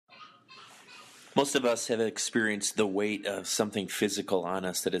Most of us have experienced the weight of something physical on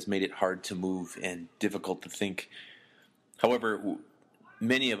us that has made it hard to move and difficult to think. However,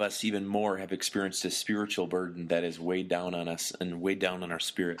 many of us, even more, have experienced a spiritual burden that is weighed down on us and weighed down on our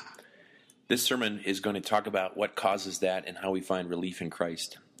spirit. This sermon is going to talk about what causes that and how we find relief in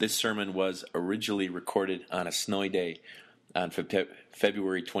Christ. This sermon was originally recorded on a snowy day on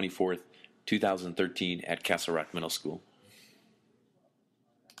February 24th, 2013 at Castle Rock Middle School.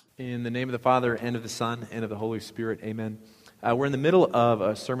 In the name of the Father, and of the Son, and of the Holy Spirit, amen. We're in the middle of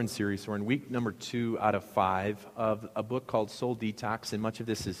a sermon series. We're in week number 2 out of 5 of a book called Soul Detox, and much of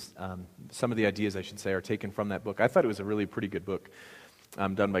this is, some of the ideas, I should say, are taken from that book. I thought it was a really pretty good book,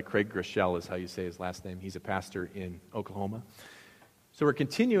 done by Craig Groeschel, is how you say his last name. He's a pastor in Oklahoma. So we're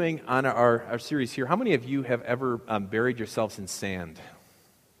continuing on our series here. How many of you have ever buried yourselves in sand?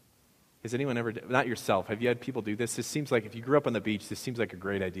 Has anyone ever, not yourself, have you had people do this? This seems like, if you grew up on the beach, this seems like a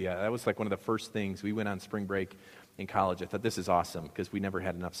great idea. That was like one of the first things. We went on spring break in college. I thought, this is awesome, because we never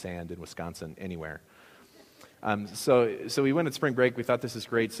had enough sand in Wisconsin anywhere. So we went on spring break. We thought, this is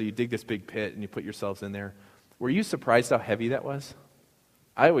great. So you dig this big pit, and you put yourselves in there. Were you surprised how heavy that was?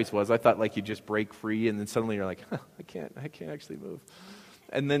 I always was. I thought, like, you just break free, and then suddenly you're like, I can't actually move.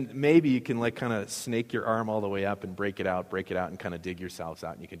 And then maybe you can, like, kind of snake your arm all the way up and break it out, and kind of dig yourselves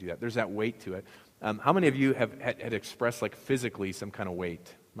out, and you can do that. There's that weight to it. How many of you have had expressed, like, physically some kind of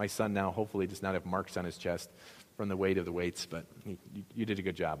weight? My son now hopefully does not have marks on his chest from the weight of the weights, but you did a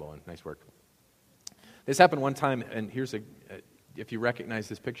good job, Owen. Nice work. This happened one time, and here's if you recognize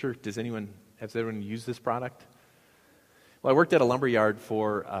this picture, has anyone used this product? Well, I worked at a lumber yard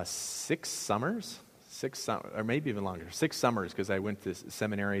for 6 summers. Or maybe even longer, 6 summers, because I went to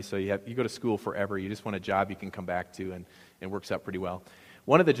seminary, so you go to school forever. You just want a job you can come back to, and it works out pretty well.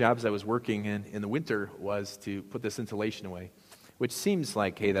 One of the jobs I was working in the winter was to put this insulation away, which seems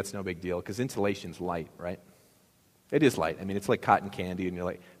like, hey, that's no big deal, because insulation's light, right? It is light. I mean, it's like cotton candy, and you're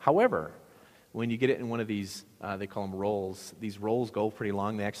like, however, when you get it in one of these, they call them rolls, these rolls go pretty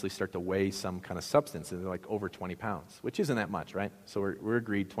long. They actually start to weigh some kind of substance, and they're like over 20 pounds, which isn't that much, right? So we're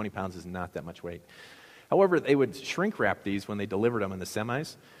agreed 20 pounds is not that much weight. However, they would shrink wrap these when they delivered them in the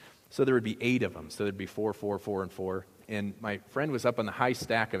semis, so there would be 8 of them. So there'd be 4, 4, 4, and 4. And my friend was up on the high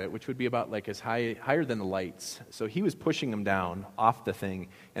stack of it, which would be about like higher than the lights. So he was pushing them down off the thing,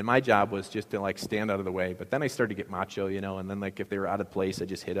 and my job was just to like stand out of the way. But then I started to get macho, and then like if they were out of place, I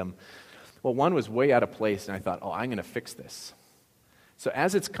just hit them. Well, one was way out of place, and I thought, I'm going to fix this. So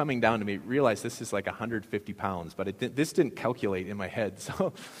as it's coming down to me, realize this is like 150 pounds, but this didn't calculate in my head.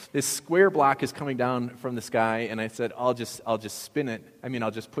 So this square block is coming down from the sky, and I said, I'll just spin it.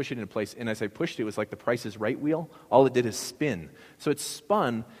 I'll just push it into place. And as I pushed it, it was like the Price is Right wheel. All it did is spin. So it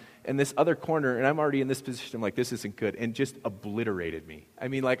spun in this other corner, and I'm already in this position. I'm like, this isn't good, and just obliterated me.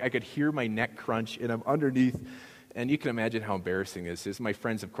 I could hear my neck crunch, and I'm underneath, and you can imagine how embarrassing this is. My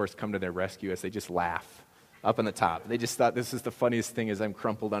friends, of course, come to their rescue as they just laugh. Up on the top. They just thought this is the funniest thing as I'm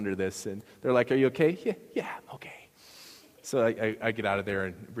crumpled under this. And they're like, are you okay? Yeah, I'm okay. So I get out of there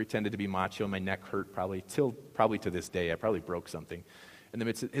and pretended to be macho. My neck hurt probably to this day. I probably broke something.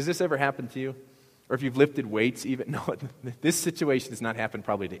 Has this ever happened to you? Or if you've lifted weights even? No, this situation has not happened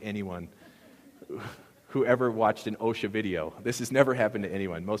probably to anyone who ever watched an OSHA video. This has never happened to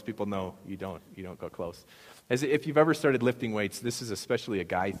anyone. Most people know you don't go close. If you've ever started lifting weights, this is especially a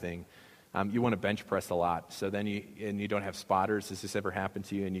guy thing. You want to bench press a lot, so then you don't have spotters. Has this ever happened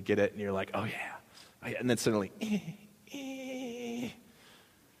to you? And you get it, and you're like, oh yeah, and then suddenly,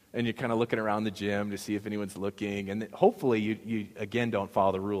 and you're kind of looking around the gym to see if anyone's looking, and then hopefully you again don't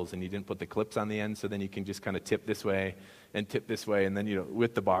follow the rules, and you didn't put the clips on the end, so then you can just kind of tip this way, and then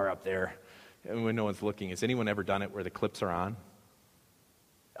with the bar up there, and when no one's looking. Has anyone ever done it where the clips are on?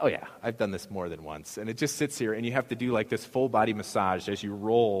 Oh yeah, I've done this more than once, and it just sits here, and you have to do like this full body massage as you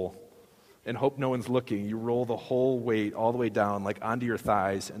roll. And hope no one's looking. You roll the whole weight all the way down, like onto your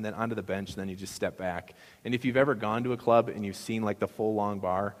thighs, and then onto the bench, and then you just step back. And if you've ever gone to a club and you've seen like the full long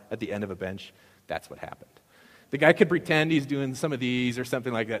bar at the end of a bench, that's what happened. The guy could pretend he's doing some of these or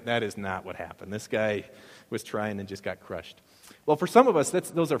something like that. That is not what happened. This guy was trying and just got crushed. Well, for some of us,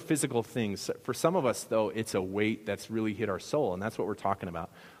 those are physical things. For some of us, though, it's a weight that's really hit our soul, and that's what we're talking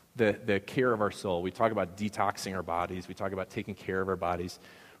about, the care of our soul. We talk about detoxing our bodies. We talk about taking care of our bodies.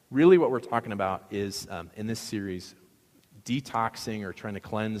 Really what we're talking about is, in this series, detoxing or trying to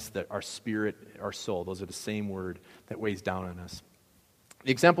cleanse our spirit, our soul. Those are the same word that weighs down on us.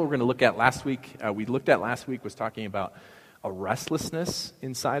 The example we're going to look at last week, was talking about a restlessness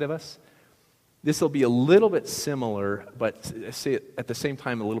inside of us. This will be a little bit similar, but at the same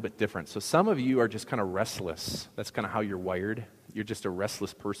time a little bit different. So some of you are just kind of restless. That's kind of how you're wired. you're just a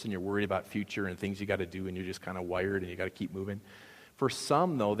restless person. You're worried about future and things you got to do, and you're just kind of wired and you got to keep moving. For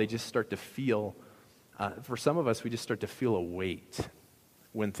some, though, they just start to feel, for some of us, we just start to feel a weight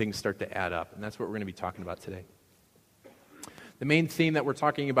when things start to add up. And that's what we're going to be talking about today. The main theme that we're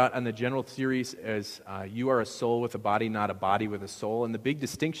talking about on the general series is you are a soul with a body, not a body with a soul. And the big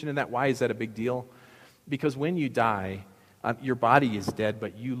distinction in that, why is that a big deal? Because when you die, your body is dead,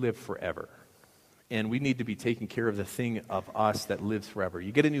 but you live forever. And we need to be taking care of the thing of us that lives forever.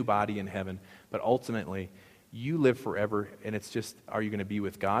 You get a new body in heaven, but ultimately, you live forever, and it's just, are you going to be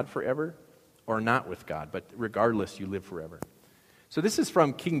with God forever or not with God? But regardless, you live forever. So this is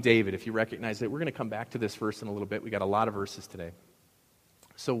from King David, if you recognize it. We're going to come back to this verse in a little bit. We got a lot of verses today.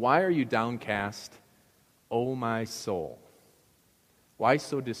 So why are you downcast, O my soul? Why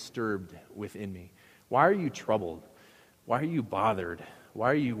so disturbed within me? Why are you troubled? Why are you bothered?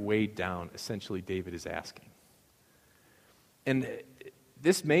 Why are you weighed down? Essentially, David is asking. And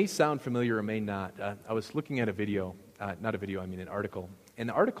this may sound familiar or may not. I was looking at a video, not a video, I mean an article. And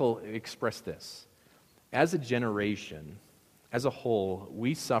the article expressed this. As a generation, as a whole,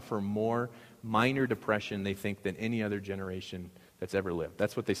 we suffer more minor depression, they think, than any other generation that's ever lived.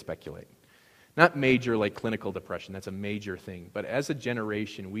 That's what they speculate. Not major like clinical depression, that's a major thing. But as a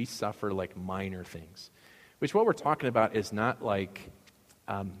generation, we suffer like minor things. Which what we're talking about is not like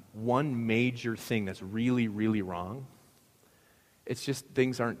one major thing that's really, really wrong. It's just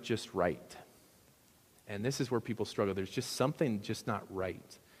things aren't just right. And this is where people struggle. There's just something just not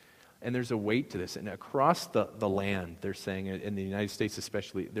right. And there's a weight to this. And across the land, they're saying, in the United States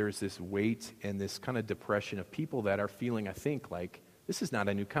especially, there's this weight and this kind of depression of people that are feeling, I think, like, this is not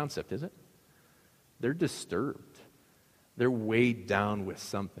a new concept, is it? They're disturbed. They're weighed down with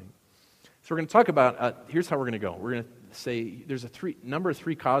something. So we're going to talk about, here's how we're going to go. We're going to say there's a number of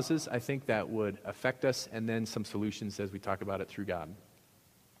three causes, I think, that would affect us, and then some solutions as we talk about it through God.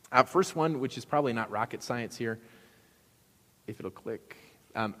 First one, which is probably not rocket science here, if it'll click,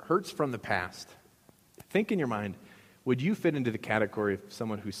 hurts from the past. Think in your mind, would you fit into the category of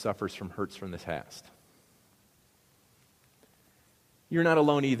someone who suffers from hurts from the past? You're not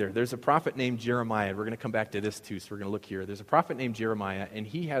alone either. There's a prophet named Jeremiah. We're going to come back to this too, so we're going to look here. There's a prophet named Jeremiah, and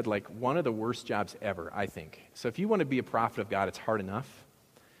he had like one of the worst jobs ever, I think. So if you want to be a prophet of God, it's hard enough.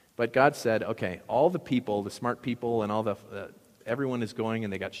 But God said, okay, all the people, the smart people, and all everyone is going,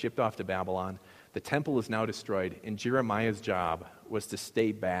 and they got shipped off to Babylon. The temple is now destroyed, and Jeremiah's job was to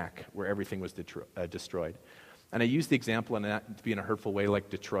stay back where everything was destroyed. And I use the example, and not to be in a hurtful way, like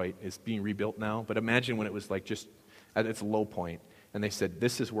Detroit is being rebuilt now. But imagine when it was like just at its low point. And they said,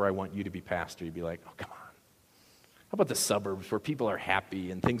 this is where I want you to be pastor. You'd be like, oh, come on. How about the suburbs where people are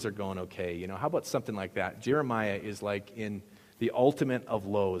happy and things are going okay? You know, how about something like that? Jeremiah is like in the ultimate of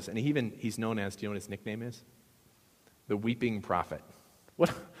lows. And he's known as, do you know what his nickname is? The Weeping Prophet.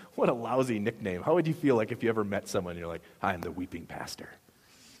 What a lousy nickname. How would you feel like if you ever met someone and you're like, hi, I'm the Weeping Pastor?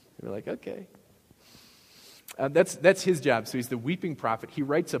 You're like, okay. That's his job. So he's the weeping prophet. He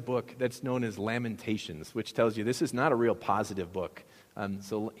writes a book that's known as Lamentations, which tells you this is not a real positive book.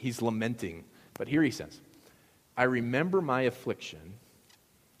 So he's lamenting. But here he says, I remember my affliction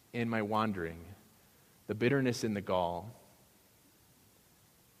and my wandering, the bitterness and the gall.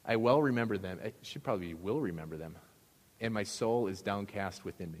 I well remember them. I should probably will remember them. And my soul is downcast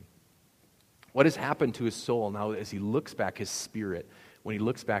within me. What has happened to his soul now as he looks back, his spirit, when he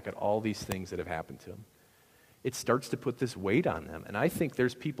looks back at all these things that have happened to him? It starts to put this weight on them. And I think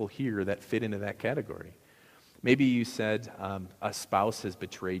there's people here that fit into that category. Maybe you said a spouse has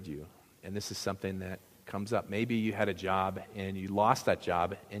betrayed you, and this is something that comes up. Maybe you had a job, and you lost that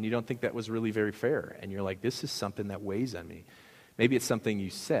job, and you don't think that was really very fair. And you're like, this is something that weighs on me. Maybe it's something you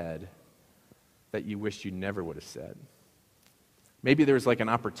said that you wish you never would have said. Maybe there was like an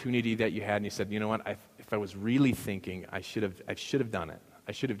opportunity that you had, and you said, you know what, if I was really thinking, I should have done it.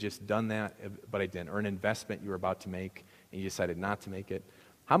 I should have just done that, but I didn't. Or an investment you were about to make, and you decided not to make it.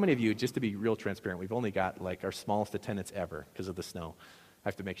 How many of you, just to be real transparent, we've only got like our smallest attendance ever because of the snow. I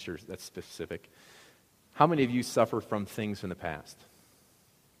have to make sure that's specific. How many of you suffer from things from the past?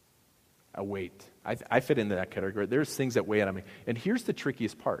 A weight. I fit into that category. There's things that weigh on me. And here's the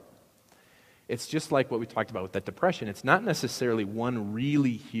trickiest part. It's just like what we talked about with that depression. It's not necessarily one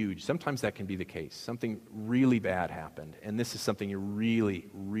really huge. Sometimes that can be the case. Something really bad happened, and this is something you're really,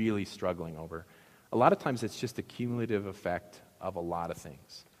 really struggling over. A lot of times it's just a cumulative effect of a lot of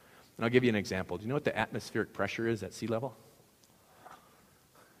things. And I'll give you an example. Do you know what the atmospheric pressure is at sea level?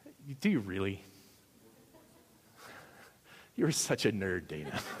 Do you really? You're such a nerd,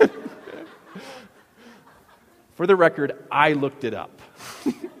 Dana. For the record, I looked it up.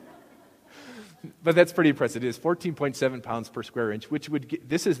 But that's pretty impressive. It is 14.7 pounds per square inch, which would get,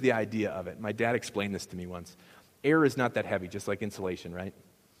 this is the idea of it. My dad explained this to me once. Air is not that heavy, just like insulation, right?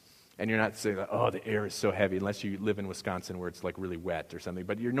 And you're not saying, oh, the air is so heavy, unless you live in Wisconsin where it's like really wet or something.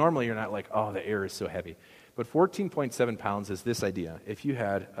 But normally you're not like, oh, the air is so heavy. But 14.7 pounds is this idea. If you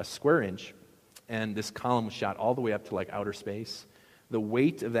had a square inch and this column was shot all the way up to like outer space, the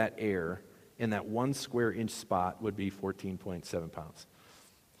weight of that air in that 1 square inch spot would be 14.7 pounds.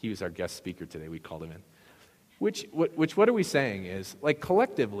 He was our guest speaker today. We called him in. Which what are we saying is, like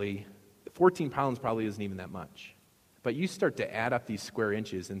collectively, 14 pounds probably isn't even that much. But you start to add up these square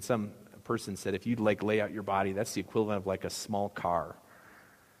inches, and some person said if you'd like lay out your body, that's the equivalent of like a small car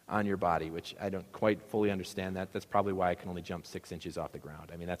on your body, which I don't quite fully understand that. That's probably why I can only jump 6 inches off the ground.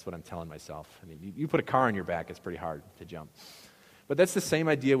 I mean, that's what I'm telling myself. I mean, you put a car on your back, it's pretty hard to jump. But that's the same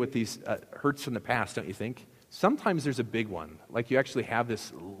idea with these hurts from the past, don't you think? Sometimes there's a big one, like you actually have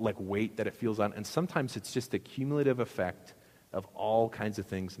this like weight that it feels on, and sometimes it's just a cumulative effect of all kinds of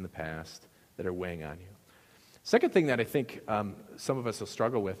things in the past that are weighing on you. Second thing that I think some of us will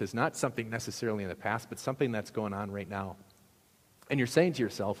struggle with is not something necessarily in the past, but something that's going on right now. And you're saying to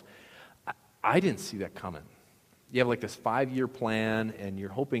yourself, I didn't see that coming. You have like this 5-year plan, and you're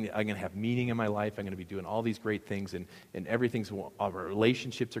hoping I'm going to have meaning in my life, I'm going to be doing all these great things, and everything's, our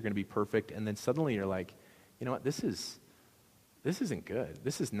relationships are going to be perfect, and then suddenly you're like, you know what, this isn't good.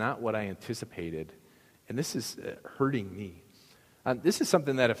 This is not what I anticipated, and this is hurting me. This is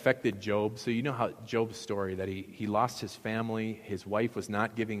something that affected Job. So you know how Job's story, that he lost his family. His wife was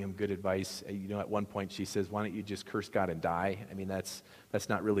not giving him good advice. You know, at one point she says, why don't you just curse God and die? I mean, that's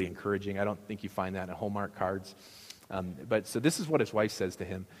not really encouraging. I don't think you find that in Hallmark cards. But so this is what his wife says to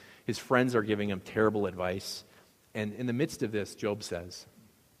him. His friends are giving him terrible advice. And in the midst of this, Job says,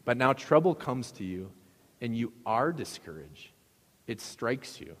 but now trouble comes to you, and you are discouraged. It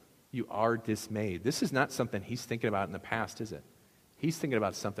strikes you. You are dismayed. This is not something he's thinking about in the past, is it? He's thinking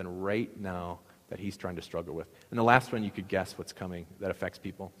about something right now that he's trying to struggle with. And the last one, you could guess what's coming that affects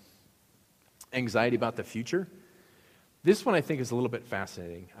people. Anxiety about the future. This one I think is a little bit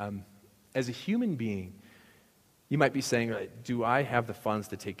fascinating. As a human being, you might be saying, do I have the funds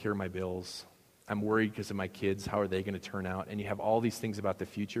to take care of my bills? I'm worried because of my kids. How are they going to turn out? And you have all these things about the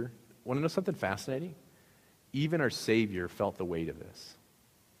future. Want to know something fascinating? Even our Savior felt the weight of this.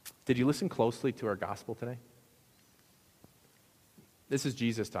 Did you listen closely to our gospel today? This is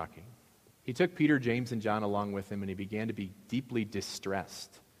Jesus talking. He took Peter, James, and John along with him, and he began to be deeply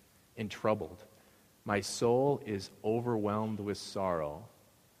distressed and troubled. My soul is overwhelmed with sorrow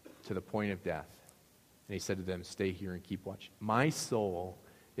to the point of death. And he said to them, stay here and keep watch. My soul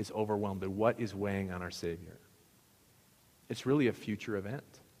is overwhelmed. And what is weighing on our Savior? It's really a future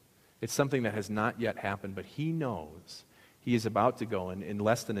event. It's something that has not yet happened, but he knows he is about to go in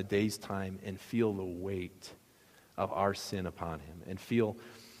less than a day's time and feel the weight of our sin upon him, and feel,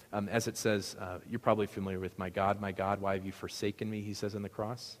 as it says, you're probably familiar with, my God, why have you forsaken me, he says on the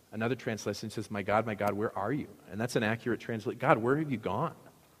cross. Another translation says, my God, where are you? And that's an accurate translation. God, where have you gone?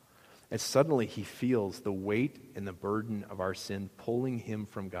 And suddenly he feels the weight and the burden of our sin pulling him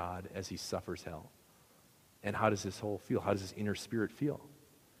from God as he suffers hell. And how does his soul feel? How does his inner spirit feel?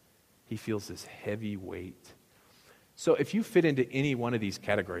 He feels this heavy weight. So if you fit into any one of these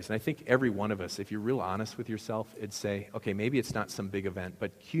categories, and I think every one of us, if you're real honest with yourself, it'd say, okay, maybe it's not some big event,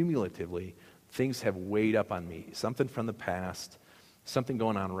 but cumulatively, things have weighed up on me. Something from the past, something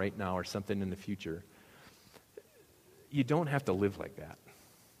going on right now, or something in the future. You don't have to live like that.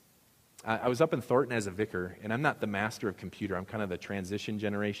 I was up in Thornton as a vicar, and I'm not the master of computer. I'm kind of the transition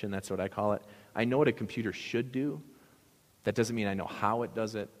generation. That's what I call it. I know what a computer should do. That doesn't mean I know how it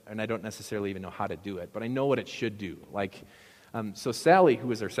does it, and I don't necessarily even know how to do it, but I know what it should do. So Sally, who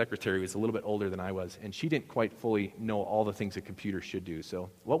was our secretary, was a little bit older than I was, and she didn't quite fully know all the things a computer should do. So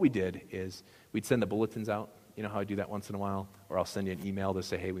what we did is we'd send the bulletins out. You know how I do that once in a while? Or I'll send you an email to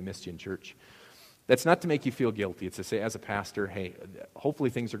say, hey, we missed you in church. That's not to make you feel guilty. It's to say, as a pastor, hey, hopefully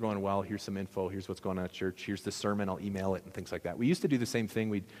things are going well. Here's some info. Here's what's going on at church. Here's the sermon. I'll email it and things like that. We used to do the same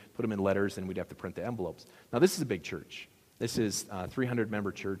thing. We'd put them in letters, and we'd have to print the envelopes. Now, this is a big church. This is a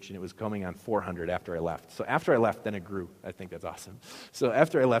 300-member church, and it was coming on 400 after I left. So after I left, then it grew. I think that's awesome. So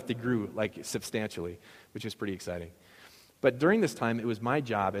after I left, it grew substantially, which is pretty exciting. But during this time, it was my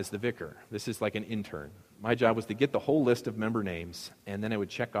job as the vicar. This is like an intern. My job was to get the whole list of member names, and then I would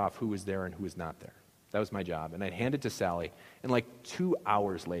check off who was there and who was not there. That was my job. And I'd hand it to Sally, and 2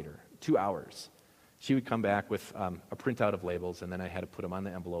 hours later, she would come back with a printout of labels, and then I had to put them on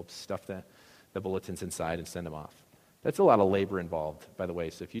the envelopes, stuff the bulletins inside, and send them off. That's a lot of labor involved, by the way.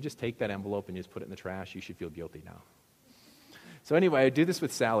 So if you just take that envelope and you just put it in the trash, you should feel guilty now. So anyway, I do this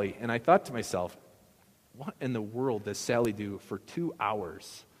with Sally, and I thought to myself, what in the world does Sally do for 2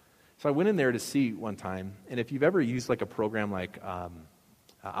 hours? So I went in there to see one time, and if you've ever used like a program like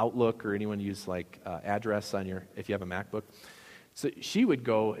Outlook, or anyone use like Address on if you have a MacBook. So she would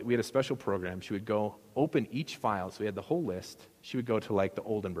go, we had a special program, she would go open each file, so we had the whole list. She would go to like the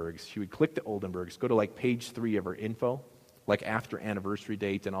Oldenburgs, she would click the Oldenburgs, go to like page 3 of her info, like after anniversary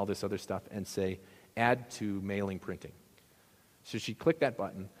date and all this other stuff, and say, add to mailing printing. So she'd click that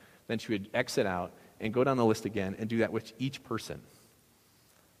button, then she would exit out and go down the list again and do that with each person.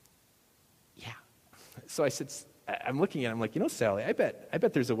 Yeah. So I said, I'm looking at it, I'm like, Sally, I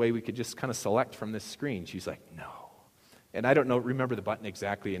bet there's a way we could just kind of select from this screen. She's like, no. And I don't remember the button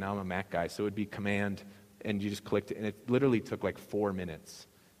exactly, and I'm a Mac guy, so it would be Command, and you just clicked it, and it literally took like 4 minutes,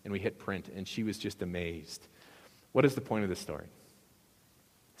 and we hit print, and she was just amazed. What is the point of this story?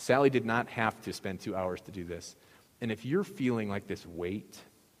 Sally did not have to spend 2 hours to do this. And if you're feeling like this weight,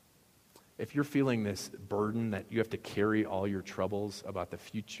 if you're feeling this burden that you have to carry all your troubles about the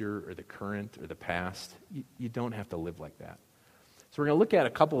future or the current or the past, you don't have to live like that. So we're going to look at a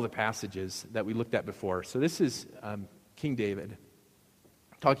couple of the passages that we looked at before. So this is King David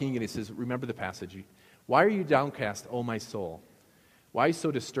talking, and he says, remember the passage. Why are you downcast, O my soul? Why are you so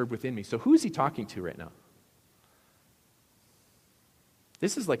disturbed within me? So who is he talking to right now?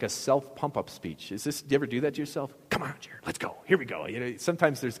 This is like a self-pump-up speech. Do you ever do that to yourself? Come on, Jared, let's go. Here we go.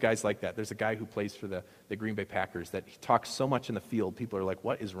 Sometimes there's guys like that. There's a guy who plays for the Green Bay Packers that he talks so much in the field, people are like,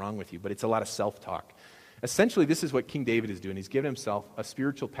 what is wrong with you? But it's a lot of self-talk. Essentially, this is what King David is doing. He's giving himself a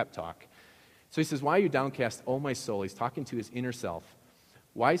spiritual pep talk. So he says, why are you downcast, O my soul? He's talking to his inner self.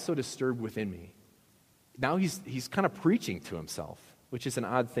 Why so disturbed within me? Now he's kind of preaching to himself, which is an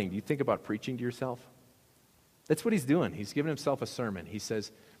odd thing. Do you think about preaching to yourself? That's what he's doing. He's giving himself a sermon. He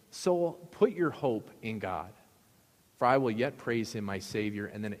says, soul, put your hope in God, for I will yet praise him, my Savior,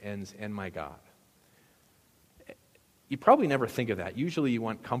 and then it ends, and my God. You probably never think of that. Usually you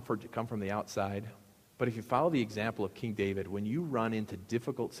want comfort to come from the outside, but if you follow the example of King David, when you run into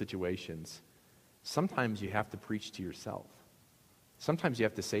difficult situations, sometimes you have to preach to yourself. Sometimes you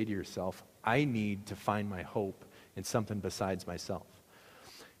have to say to yourself, I need to find my hope in something besides myself.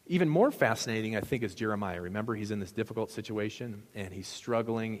 Even more fascinating, I think, is Jeremiah. Remember, he's in this difficult situation, and he's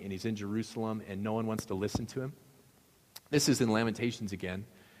struggling, and he's in Jerusalem, and no one wants to listen to him. This is in Lamentations again.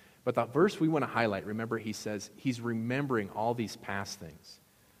 But the verse we want to highlight, remember, he says, he's remembering all these past things.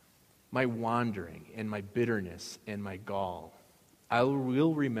 My wandering, and my bitterness, and my gall. I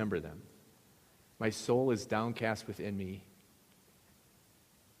will remember them. My soul is downcast within me.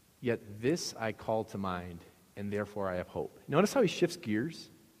 Yet this I call to mind, and therefore I have hope. Notice how he shifts gears?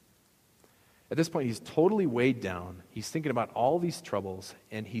 At this point, he's totally weighed down. He's thinking about all these troubles,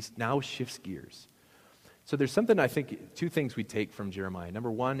 and he now shifts gears. So there's something, I think, 2 things we take from Jeremiah. Number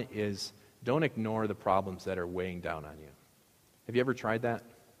 1 is don't ignore the problems that are weighing down on you. Have you ever tried that?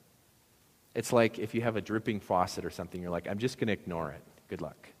 It's like if you have a dripping faucet or something, you're like, I'm just going to ignore it. Good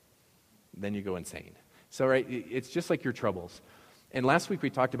luck. Then you go insane. So, right, it's just like your troubles. And last week we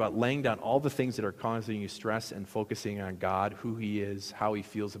talked about laying down all the things that are causing you stress and focusing on God, who he is, how he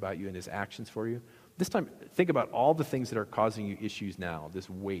feels about you, and his actions for you. This time, think about all the things that are causing you issues now, this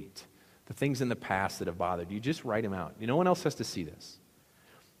weight, the things in the past that have bothered you. Just write them out. No one else has to see this.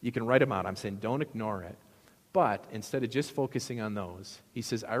 You can write them out. I'm saying don't ignore it. But instead of just focusing on those, he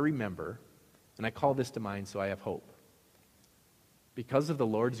says, I remember, and I call this to mind so I have hope. Because of the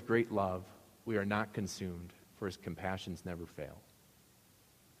Lord's great love, we are not consumed, for his compassions never fail.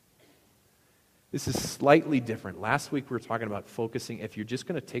 This is slightly different. Last week we were talking about focusing, if you're just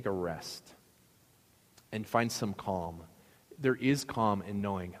going to take a rest and find some calm, there is calm in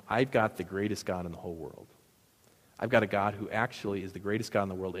knowing I've got the greatest God in the whole world. I've got a God who actually is the greatest God in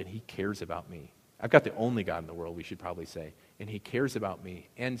the world, and he cares about me. I've got the only God in the world, we should probably say, and he cares about me.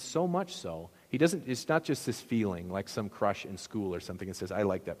 And so much so, it's not just this feeling like some crush in school or something that says, I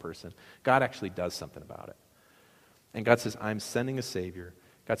like that person. God actually does something about it. And God says, I'm sending a Savior.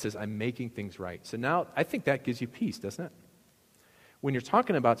 God says, I'm making things right. So now, I think that gives you peace, doesn't it? When you're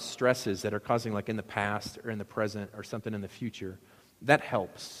talking about stresses that are causing, like in the past or in the present or something in the future, that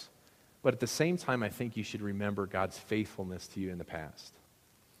helps. But at the same time, I think you should remember God's faithfulness to you in the past.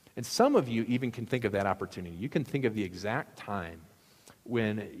 And some of you even can think of that opportunity. You can think of the exact time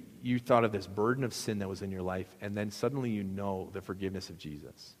when you thought of this burden of sin that was in your life, and then suddenly you know the forgiveness of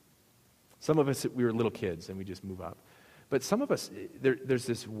Jesus. Some of us, we were little kids, and we just move up. But some of us, there's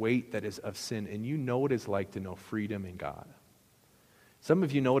this weight that is of sin, and you know what it's like to know freedom in God. Some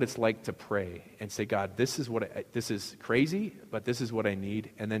of you know what it's like to pray and say, God, this is crazy, but this is what I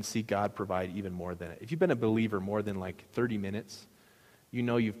need, and then see God provide even more than it. If you've been a believer more than like 30 minutes, You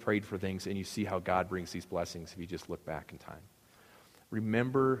know you've prayed for things, and you see how God brings these blessings if you just look back in time.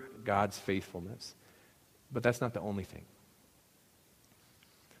 Remember God's faithfulness. But that's not the only thing.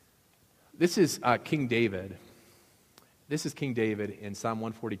 This is King David. This is King David in Psalm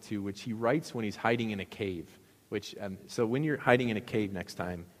 142, which he writes when he's hiding in a cave. So when you're hiding in a cave next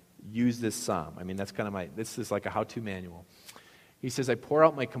time, use this psalm. I mean, that's kind of this is like a how-to manual. He says, I pour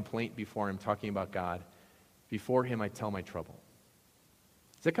out my complaint before him, talking about God. Before him I tell my trouble.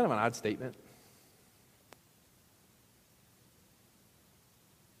 Is that kind of an odd statement?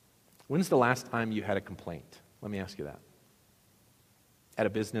 When's the last time you had a complaint? Let me ask you that. At a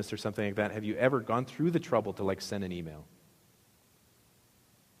business or something like that, have you ever gone through the trouble to send an email?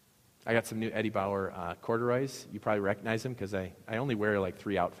 I got some new Eddie Bauer corduroys. You probably recognize them because I only wear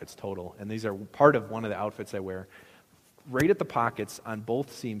 3 outfits total, and these are part of one of the outfits I wear. Right at the pockets on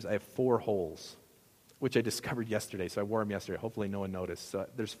both seams, I have 4 holes, which I discovered yesterday, so I wore them yesterday. Hopefully no one noticed. So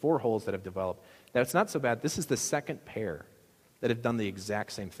there's 4 holes that have developed. Now, it's not so bad. This is the second pair that have done the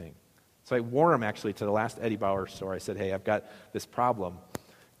exact same thing. So I wore them actually to the last Eddie Bauer store. I said, hey, I've got this problem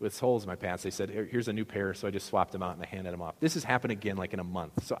with holes in my pants. They said, here's a new pair, so I just swapped them out and I handed them off. This has happened again in a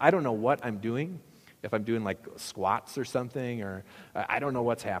month. So I don't know what I'm doing, if I'm doing squats or something, or I don't know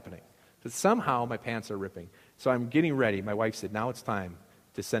what's happening. But somehow my pants are ripping. So I'm getting ready. My wife said, now it's time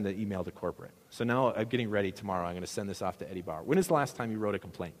to send an email to corporate. So now I'm getting ready tomorrow. I'm going to send this off to Eddie Bauer. When is the last time you wrote a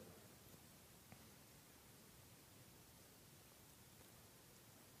complaint?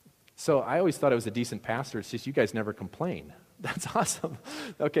 So I always thought I was a decent pastor. It's just you guys never complain. That's awesome.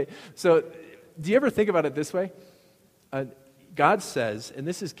 Okay, so do you ever think about it this way? God says, and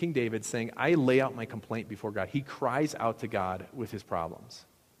this is King David saying, I lay out my complaint before God. He cries out to God with his problems.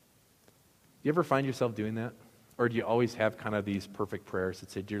 Do you ever find yourself doing that? Or do you always have kind of these perfect prayers that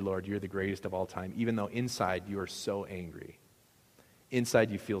say, Dear Lord, you're the greatest of all time, even though inside you are so angry.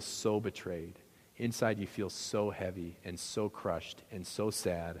 Inside you feel so betrayed. Inside you feel so heavy and so crushed and so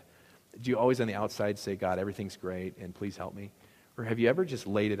sad. Do you always on the outside say, God, everything's great and please help me? Or have you ever just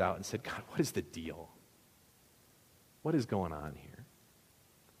laid it out and said, God, what is the deal? What is going on here?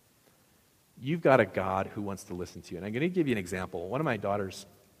 You've got a God who wants to listen to you. And I'm going to give you an example. One of my daughters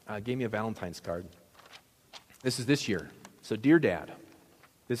gave me a Valentine's card. This is this year. So, Dear Dad,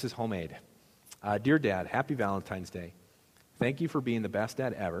 this is homemade. Dear Dad, happy Valentine's Day. Thank you for being the best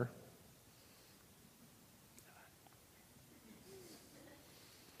dad ever.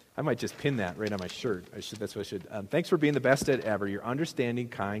 I might just pin that right on my shirt. That's what I should. Thanks for being the best dad ever. You're understanding,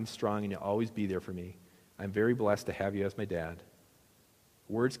 kind, strong, and you'll always be there for me. I'm very blessed to have you as my dad.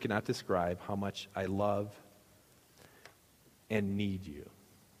 Words cannot describe how much I love and need you.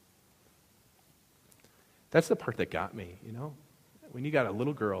 That's the part that got me, when you got a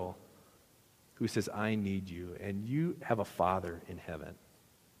little girl who says, I need you, and you have a Father in heaven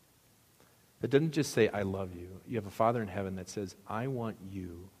that doesn't just say, I love you. You have a Father in heaven that says, I want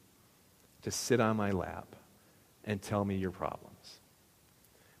you to sit on my lap and tell me your problems.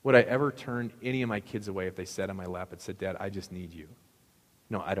 Would I ever turn any of my kids away if they sat on my lap and said, Dad, I just need you?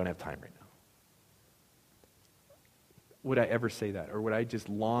 No, I don't have time right now. Would I ever say that? Or would I just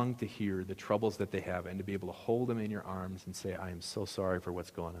long to hear the troubles that they have and to be able to hold them in your arms and say, I am so sorry for what's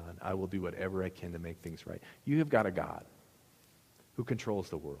going on. I will do whatever I can to make things right. You have got a God who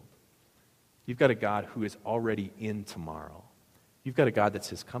controls the world. You've got a God who is already in tomorrow. You've got a God that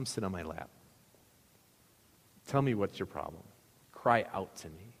says, come sit on my lap. Tell me what's your problem. Cry out to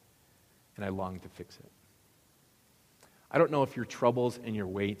me, and I long to fix it. I don't know if your troubles and your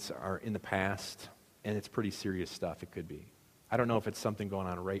weights are in the past, and it's pretty serious stuff. It could be. I don't know if it's something going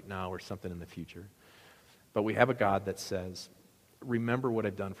on right now or something in the future. But we have a God that says, remember what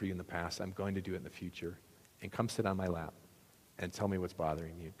I've done for you in the past. I'm going to do it in the future. And come sit on my lap and tell me what's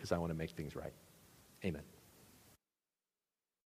bothering you, because I want to make things right. Amen.